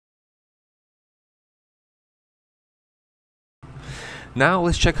Now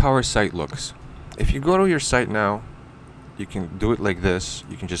let's check how our site looks. If you go to your site now, you can do it like this.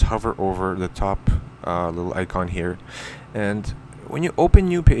 You can just hover over the top little icon here, and when you open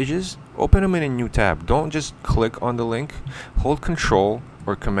new pages, open them in a new tab. Don't just click on the link. Hold Control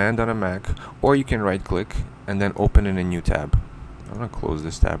or Command on a Mac, or you can right click and then open in a new tab. I'm gonna close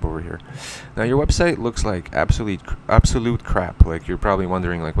this tab over here. Now your website looks like absolute crap. Like, you're probably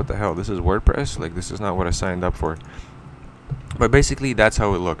wondering, like, what the hell, this is WordPress? Like, this is not what I signed up for. But basically that's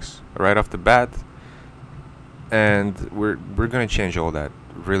how it looks right off the bat, and we're gonna change all that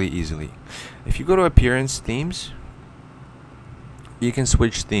really easily. If you go to Appearance, Themes, you can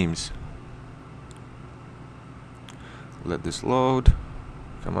switch themes. Let this load.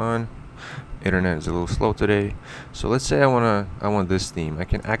 Come on, internet is a little slow today. So let's say I want this theme. I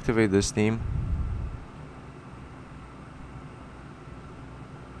can activate this theme.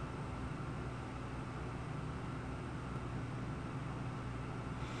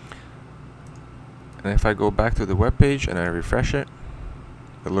 And if I go back to the web page and I refresh it,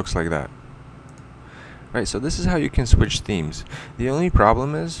 it looks like that. Right, so this is how you can switch themes. The only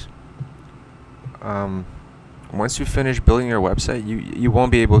problem is, once you finish building your website, you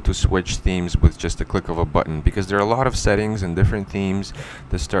won't be able to switch themes with just a click of a button, because there are a lot of settings and different themes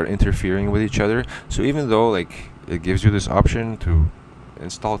that start interfering with each other. So even though, like, it gives you this option to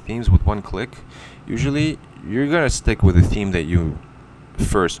install themes with one click, usually you're gonna stick with the theme that you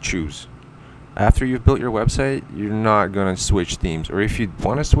first choose. After you've built your website, you're not gonna switch themes. Or if you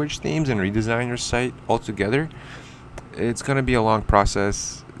want to switch themes and redesign your site altogether, it's gonna be a long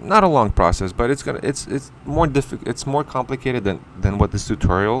process. Not a long process, but it's more difficult. It's more complicated than what this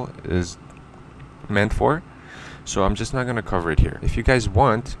tutorial is meant for. So I'm just not gonna cover it here. If you guys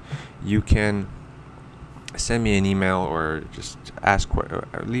want, you can send me an email or just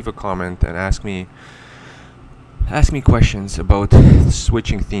leave a comment and ask me questions about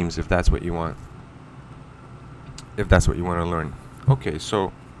switching themes if that's what you want. If that's what you want to learn. Okay,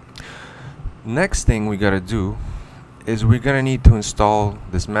 so next thing we gotta do is we're gonna need to install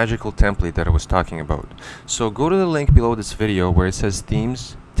this magical template that I was talking about. So go to the link below this video where it says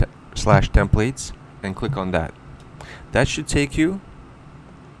themes/templates and click on that. That should take you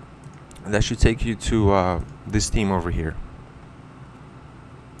to this theme over here,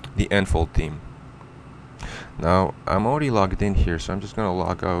 the Enfold theme. Now I'm already logged in here, so I'm just gonna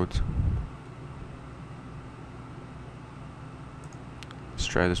log out. Let's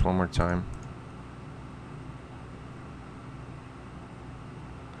try this one more time.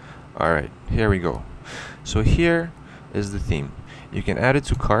 Alright, here we go. So here is the theme. You can add it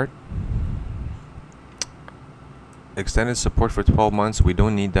to cart. Extended support for 12 months. We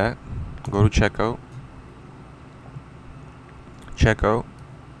don't need that. Go to checkout. Checkout.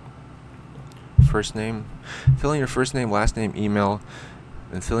 First name. Fill in your first name, last name, email,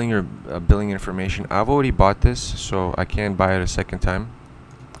 and fill in your billing information. I've already bought this, so I can't buy it a second time.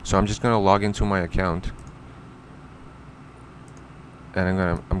 So I'm just gonna log into my account,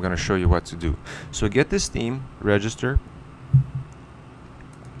 and I'm gonna show you what to do. So get this theme, register.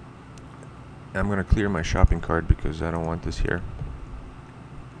 I'm gonna clear my shopping cart because I don't want this here.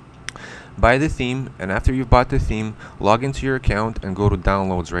 Buy the theme, and after you've bought the theme, log into your account and go to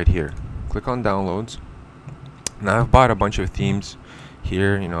downloads right here. Click on downloads. Now I've bought a bunch of themes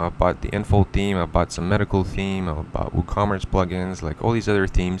here. You know, I've bought the Enfold theme, I've bought some medical theme, I've bought WooCommerce plugins, like all these other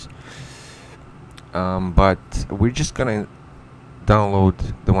themes. But we're just gonna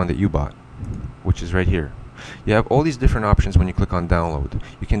download the one that you bought, which is right here. You have all these different options when you click on download.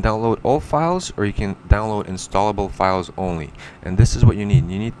 You can download all files, or you can download installable files only. And this is what you need.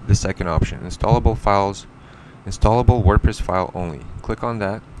 You need the second option, installable files, installable WordPress file only. Click on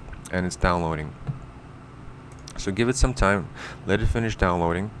that, and it's downloading. So give it some time, let it finish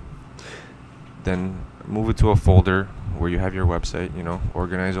downloading, then move it to a folder where you have your website. You know,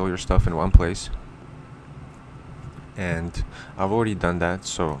 organize all your stuff in one place. And I've already done that,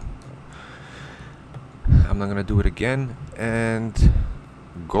 so I'm not gonna do it again. And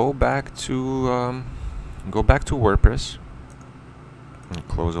go back to WordPress and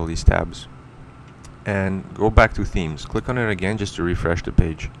close all these tabs and go back to themes. Click on it again just to refresh the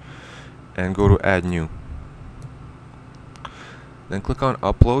page, and go to add new. Then click on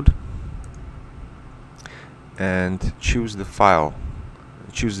upload and choose the file.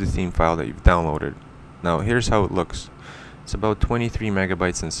 Choose the theme file that you've downloaded. Now here's how it looks. It's about 23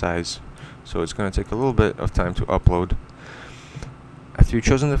 megabytes in size, so it's going to take a little bit of time to upload. After you've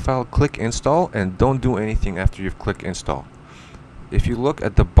chosen the file, click install, and don't do anything after you've clicked install. If you look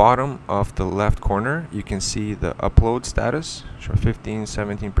at the bottom of the left corner, you can see the upload status. So 15,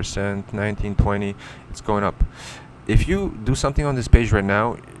 17%, 19, 20, it's going up. if you do something on this page right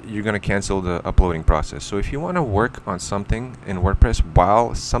now, you're going to cancel the uploading process. So if you want to work on something in WordPress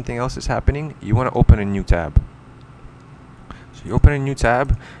while something else is happening, you want to open a new tab. So you open a new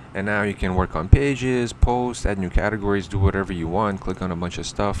tab, and now you can work on pages, posts, add new categories, do whatever you want, click on a bunch of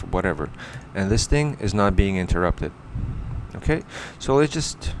stuff, whatever. And this thing is not being interrupted. Okay, so let's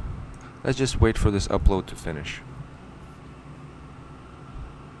just wait for this upload to finish.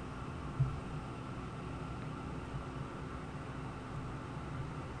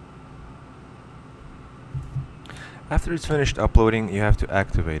 After it's finished uploading, you have to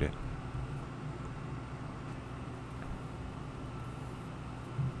activate it.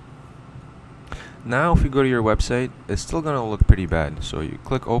 Now if you go to your website, it's still gonna look pretty bad. So you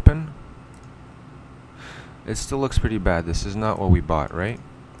click open. It still looks pretty bad. This is not what we bought, right?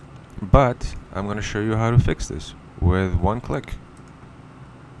 But I'm gonna show you how to fix this with one click.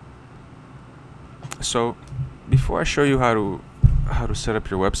 So before I show you how to set up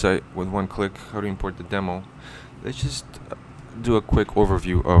your website with one click, how to import the demo, let's just do a quick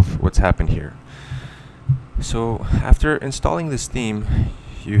overview of what's happened here. So after installing this theme,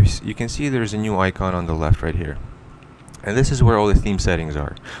 you can see there's a new icon on the left right here, and this is where all the theme settings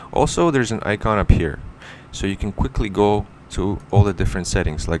are. Also, there's an icon up here, so you can quickly go to all the different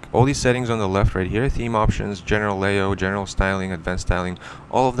settings. Like all these settings on the left right here, theme options, general layout, general styling, advanced styling,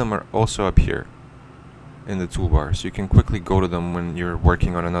 all of them are also up here in the toolbar, so you can quickly go to them when you're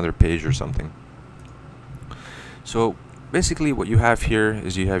working on another page or something. So basically what you have here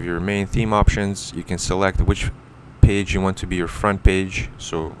is you have your main theme options. You can select which page you want to be your front page.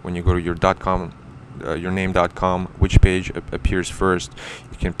 So when you go to your .com, your name.com, which page appears first.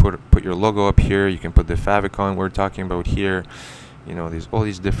 You can put your logo up here. You can put the favicon we're talking about here. You know, there's all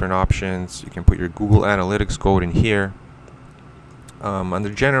these different options. You can put your Google Analytics code in here. Under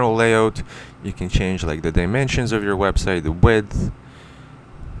general layout, you can change like the dimensions of your website, the width,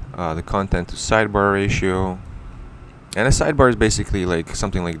 the content to sidebar ratio. And a sidebar is basically like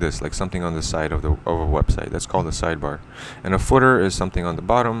something like this, like something on the side of a website. That's called a sidebar. And a footer is something on the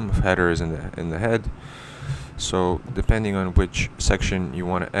bottom. A header is in the head. So depending on which section you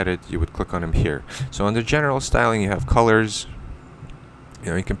want to edit, you would click on them here. So under general styling, you have colors.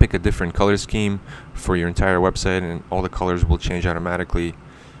 You know, you can pick a different color scheme for your entire website, and all the colors will change automatically.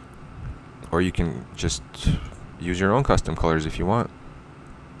 Or you can just use your own custom colors if you want.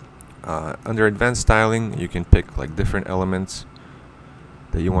 Under advanced styling, you can pick like different elements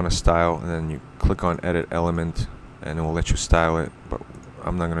that you want to style, and then you click on edit element and it will let you style it, but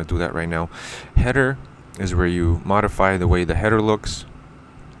I'm not going to do that right now. Header is where you modify the way the header looks.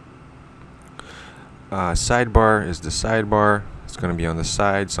 Sidebar is the sidebar. It's going to be on the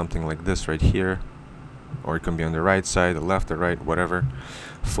side, something like this right here, or it can be on the right side, the left or right, whatever.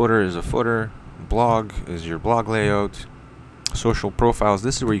 Footer is a footer. Blog is your blog layout. Social profiles,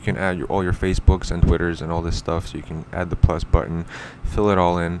 this is where you can add all your Facebooks and Twitters and all this stuff, so you can add the plus button, fill it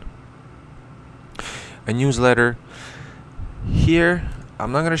all in. A newsletter. Here,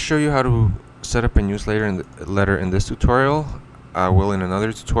 I'm not going to show you how to set up a newsletter in this tutorial. I will in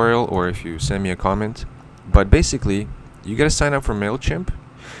another tutorial, or if you send me a comment. But basically, you got to sign up for MailChimp,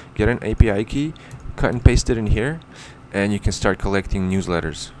 get an API key, cut and paste it in here, and you can start collecting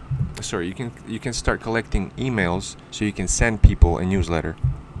newsletters. Sorry, you can start collecting emails, so you can send people a newsletter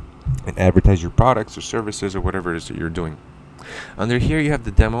and advertise your products or services or whatever it is that you're doing. Under here you have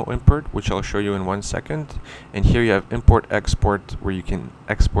the demo import, which I'll show you in 1 second, and here you have import export, where you can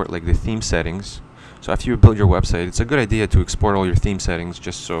export like the theme settings. So after you build your website, it's a good idea to export all your theme settings,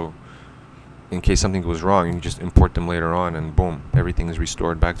 just so in case something goes wrong, you can just import them later on and boom, everything is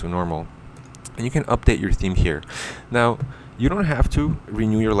restored back to normal. And you can update your theme here. Now, you don't have to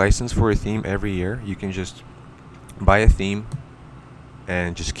renew your license for a theme every year. You can just buy a theme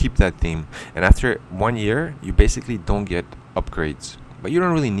and just keep that theme. And after 1 year, you basically don't get upgrades. But you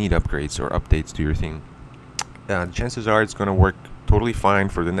don't really need upgrades or updates to your theme. Chances are it's going to work totally fine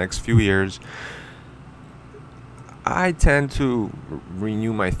for the next few years. I tend to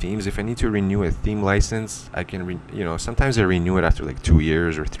renew my themes. If I need to renew a theme license, I can, sometimes I renew it after like 2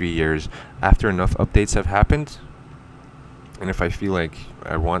 years or 3 years, after enough updates have happened. And if I feel like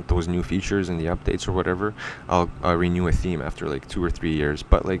I want those new features and the updates or whatever, I'll renew a theme after like 2 or 3 years.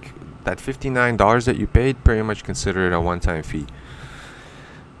 But like that $59 that you paid, pretty much consider it a one-time fee.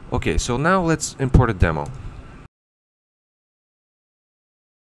 Okay, so now let's import a demo.